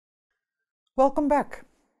Welcome back.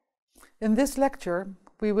 In this lecture,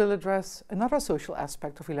 we will address another social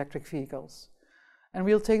aspect of electric vehicles, and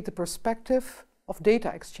we'll take the perspective of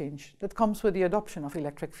data exchange that comes with the adoption of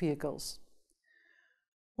electric vehicles.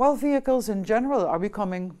 While vehicles in general are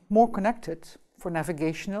becoming more connected for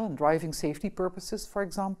navigational and driving safety purposes, for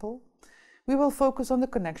example, we will focus on the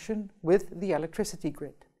connection with the electricity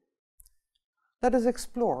grid. Let us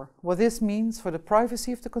explore what this means for the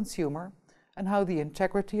privacy of the consumer and how the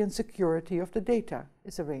integrity and security of the data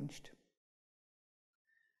is arranged.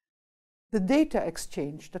 The data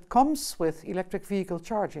exchange that comes with electric vehicle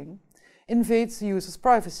charging invades the user's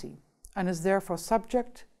privacy and is therefore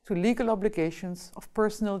subject to legal obligations of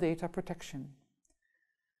personal data protection.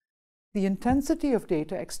 The intensity of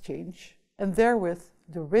data exchange, and therewith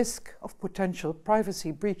the risk of potential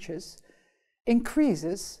privacy breaches,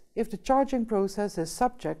 increases if the charging process is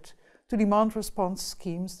subject to demand response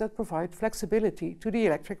schemes that provide flexibility to the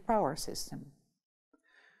electric power system.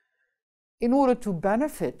 In order to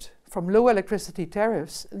benefit from low electricity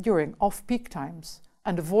tariffs during off-peak times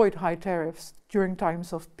and avoid high tariffs during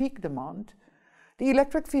times of peak demand, the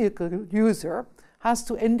electric vehicle user has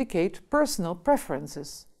to indicate personal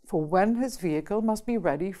preferences for when his vehicle must be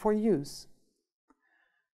ready for use.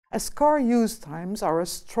 As car use times are a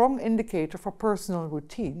strong indicator for personal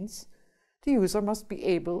routines, the user must be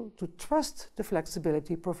able to trust the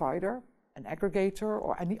flexibility provider, an aggregator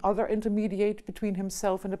or any other intermediate between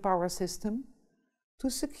himself and the power system, to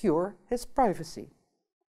secure his privacy.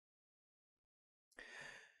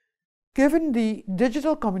 Given the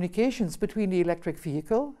digital communications between the electric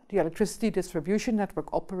vehicle, the electricity distribution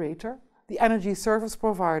network operator, the energy service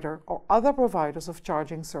provider or other providers of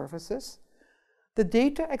charging services, the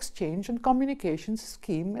data exchange and communications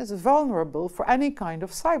scheme is vulnerable for any kind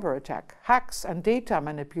of cyber attack, hacks and data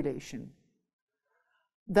manipulation.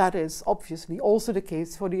 That is obviously also the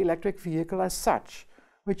case for the electric vehicle as such,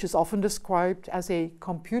 which is often described as a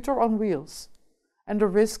computer on wheels, and the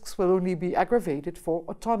risks will only be aggravated for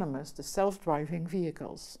autonomous, the self-driving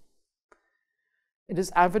vehicles. It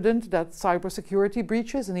is evident that cybersecurity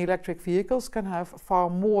breaches in electric vehicles can have far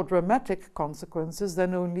more dramatic consequences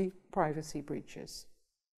than only privacy breaches.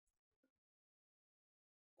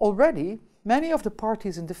 Already, many of the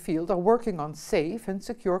parties in the field are working on safe and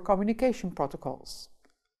secure communication protocols.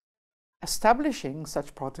 Establishing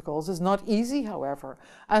such protocols is not easy, however,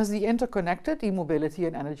 as the interconnected e-mobility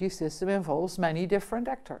and energy system involves many different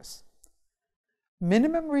actors.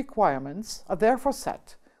 Minimum requirements are therefore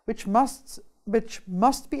set, which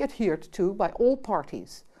must be adhered to by all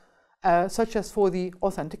parties, such as for the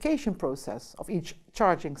authentication process of each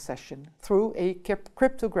charging session through a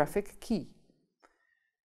cryptographic key.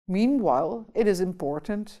 Meanwhile, it is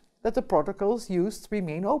important that the protocols used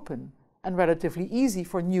remain open and relatively easy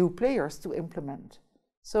for new players to implement,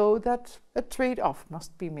 so that a trade-off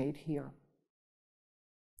must be made here.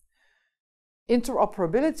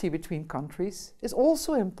 Interoperability between countries is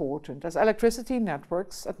also important, as electricity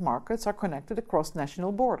networks and markets are connected across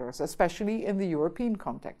national borders, especially in the European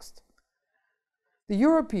context. The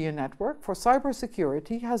European Network for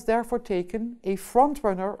Cybersecurity has therefore taken a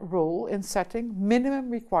front-runner role in setting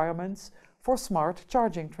minimum requirements for smart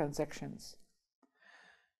charging transactions.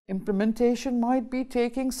 Implementation might be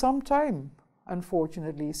taking some time,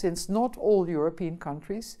 unfortunately, since not all European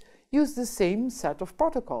countries use the same set of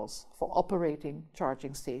protocols for operating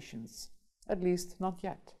charging stations, at least not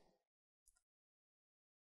yet.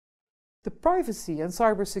 The privacy and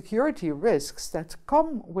cybersecurity risks that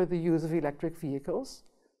come with the use of electric vehicles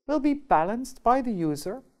will be balanced by the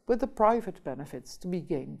user with the private benefits to be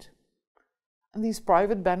gained. And these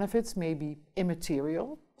private benefits may be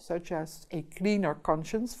immaterial, such as a cleaner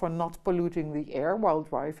conscience for not polluting the air while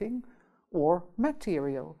driving, or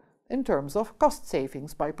material, in terms of cost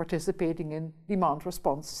savings by participating in demand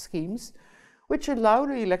response schemes, which allow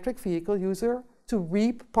the electric vehicle user to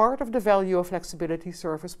reap part of the value of flexibility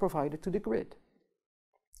service provided to the grid.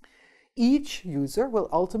 Each user will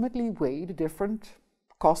ultimately weigh the different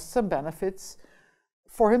costs and benefits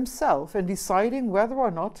for himself in deciding whether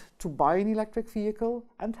or not to buy an electric vehicle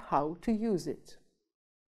and how to use it.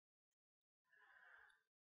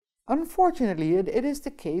 Unfortunately, it is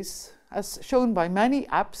the case, as shown by many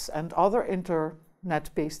apps and other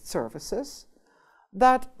internet-based services,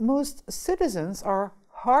 that most citizens are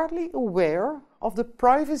hardly aware of the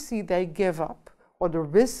privacy they give up or the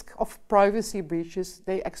risk of privacy breaches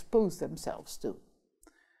they expose themselves to.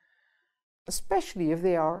 Especially if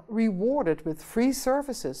they are rewarded with free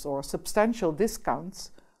services or substantial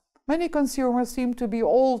discounts, many consumers seem to be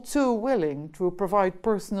all too willing to provide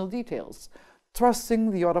personal details,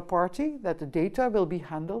 trusting the other party that the data will be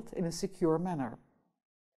handled in a secure manner.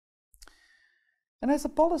 And as a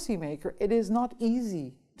policymaker, it is not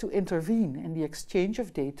easy to intervene in the exchange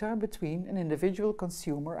of data between an individual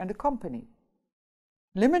consumer and a company.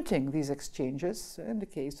 Limiting these exchanges, in the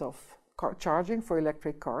case of car charging for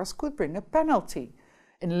electric cars, could bring a penalty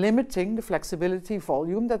in limiting the flexibility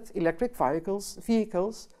volume that electric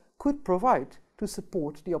vehicles could provide to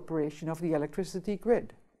support the operation of the electricity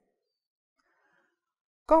grid.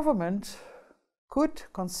 Government could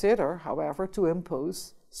consider, however, to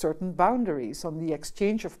impose certain boundaries on the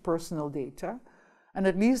exchange of personal data and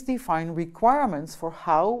at least define requirements for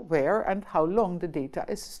how, where, and how long the data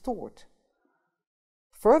is stored.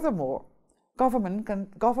 Furthermore, government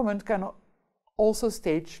can also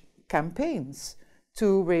stage campaigns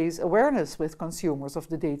to raise awareness with consumers of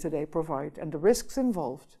the data they provide and the risks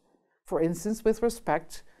involved, for instance with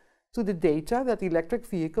respect to the data that electric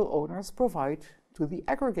vehicle owners provide to the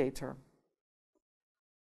aggregator.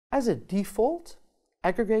 As a default,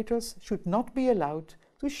 aggregators should not be allowed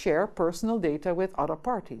to share personal data with other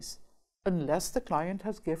parties, unless the client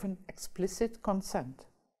has given explicit consent.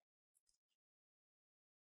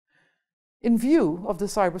 In view of the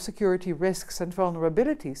cybersecurity risks and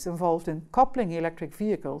vulnerabilities involved in coupling electric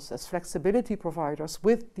vehicles as flexibility providers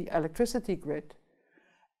with the electricity grid,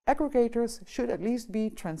 aggregators should at least be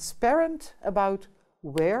transparent about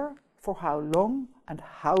where, for how long, and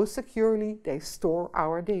how securely they store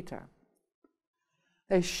our data.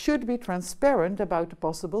 They should be transparent about the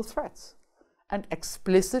possible threats and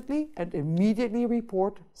explicitly and immediately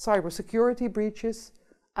report cybersecurity breaches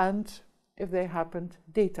and, if they happened,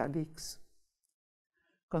 data leaks.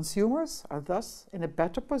 Consumers are thus in a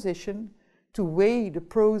better position to weigh the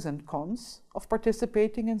pros and cons of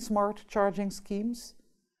participating in smart charging schemes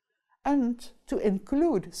and to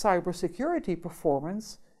include cybersecurity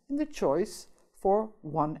performance in the choice for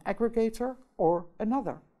one aggregator or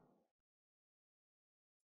another.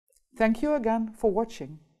 Thank you again for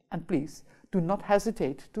watching, and please do not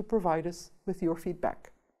hesitate to provide us with your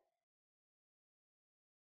feedback.